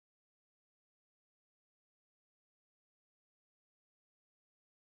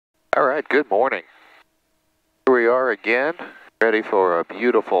All right, good morning. Here we are again, ready for a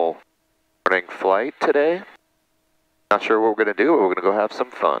beautiful morning flight today. Not sure what we're going to do, but we're going to go have some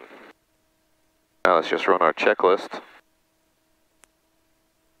fun. Now let's just run our checklist.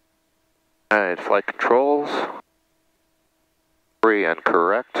 All right, flight controls. Free and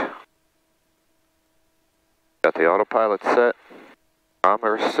correct. Got the autopilot set.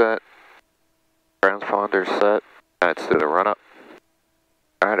 Barometer set. Transponder set. Let's do the run up.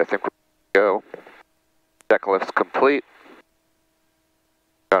 All right, I think we're go. Checklist complete.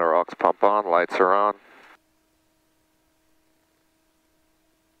 Got our aux pump on, lights are on.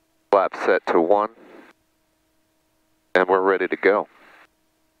 Flap set to 1. And we're ready to go.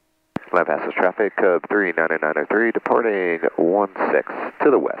 Land passes traffic of 39903, departing 16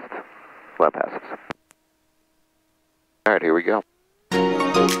 to the west. Land passes. All right, here we go.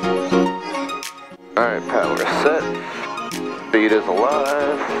 All right, power set. Speed is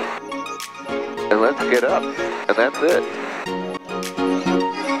alive. And let's get up, and that's it.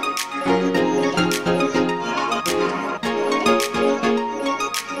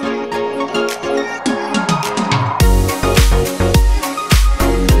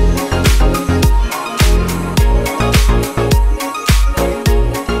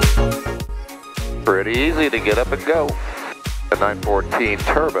 Pretty easy to get up and go. The 914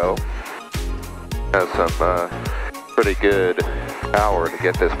 turbo has some pretty good power to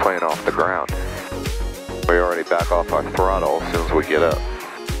get this plane off the ground. We already back off our throttle as soon as we get up.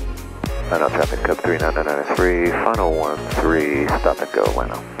 Llano traffic code 39993, final 13, stop and go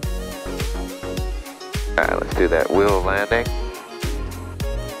Llano. Alright, let's do that wheel landing.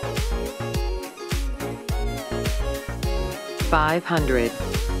 $500.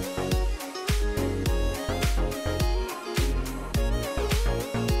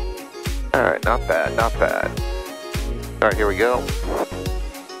 Alright, not bad, not bad. Alright, here we go.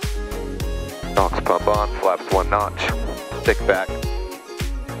 Aux pump on, flaps 1 notch. Stick back.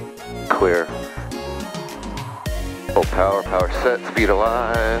 Clear. Full power, power set, speed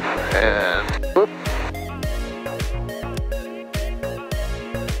alive, and whoop.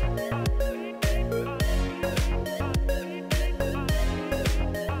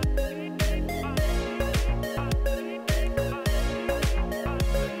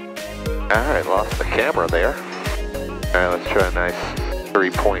 Alright, lost the camera there. Alright, let's try a nice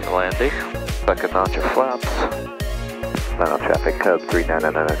 3-point landing. Second notch of flaps. Llano traffic code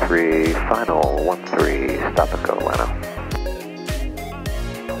 39993, final 13, stop and go Llano.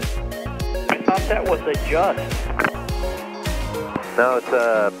 I thought that was a just. No,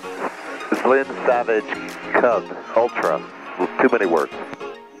 it's Lynn Savage Cub Ultra. Too many words.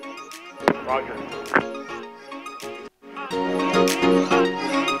 Roger.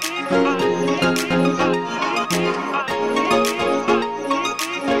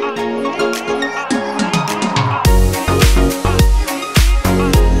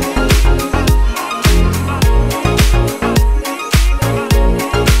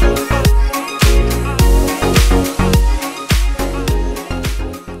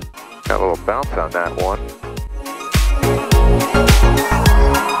 Got a little bounce on that one.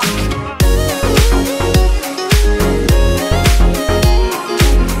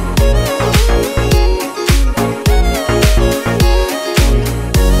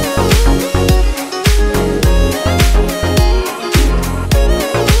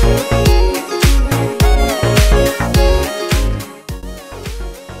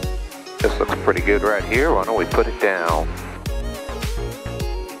 This looks pretty good right here. Why don't we put it down?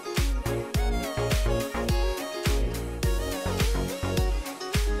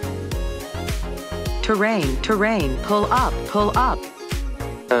 Terrain, pull up. Pull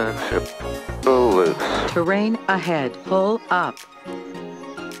loose. Terrain ahead, pull up.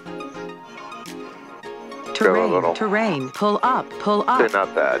 Go a little. Terrain, pull up. They're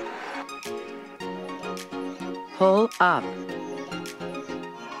not bad. Pull up,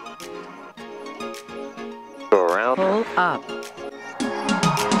 Go around. pull up.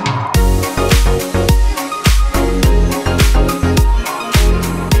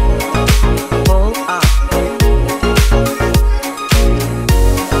 Pull up.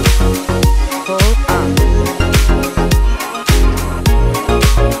 Pull up.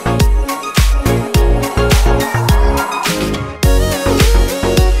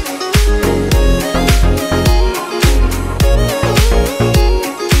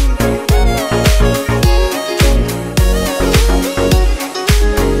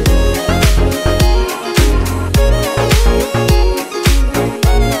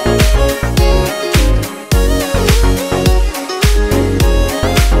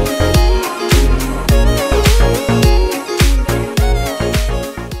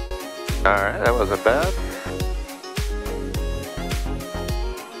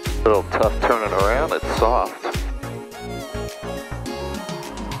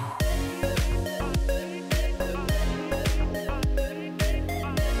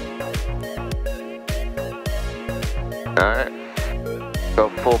 Alright, go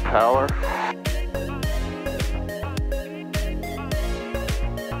full power.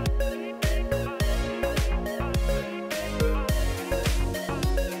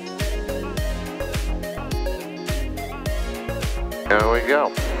 There we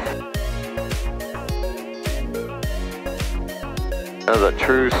go. That was a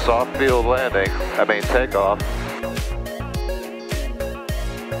true soft field landing, takeoff.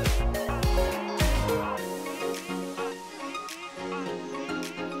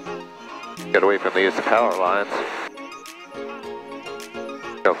 Get away from these power lines.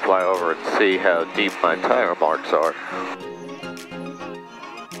 Go fly over and see how deep my tire marks are.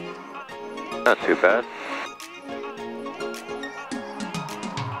 Not too bad.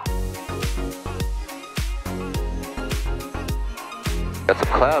 Got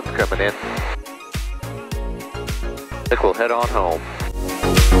some clouds coming in. I think we'll head on home.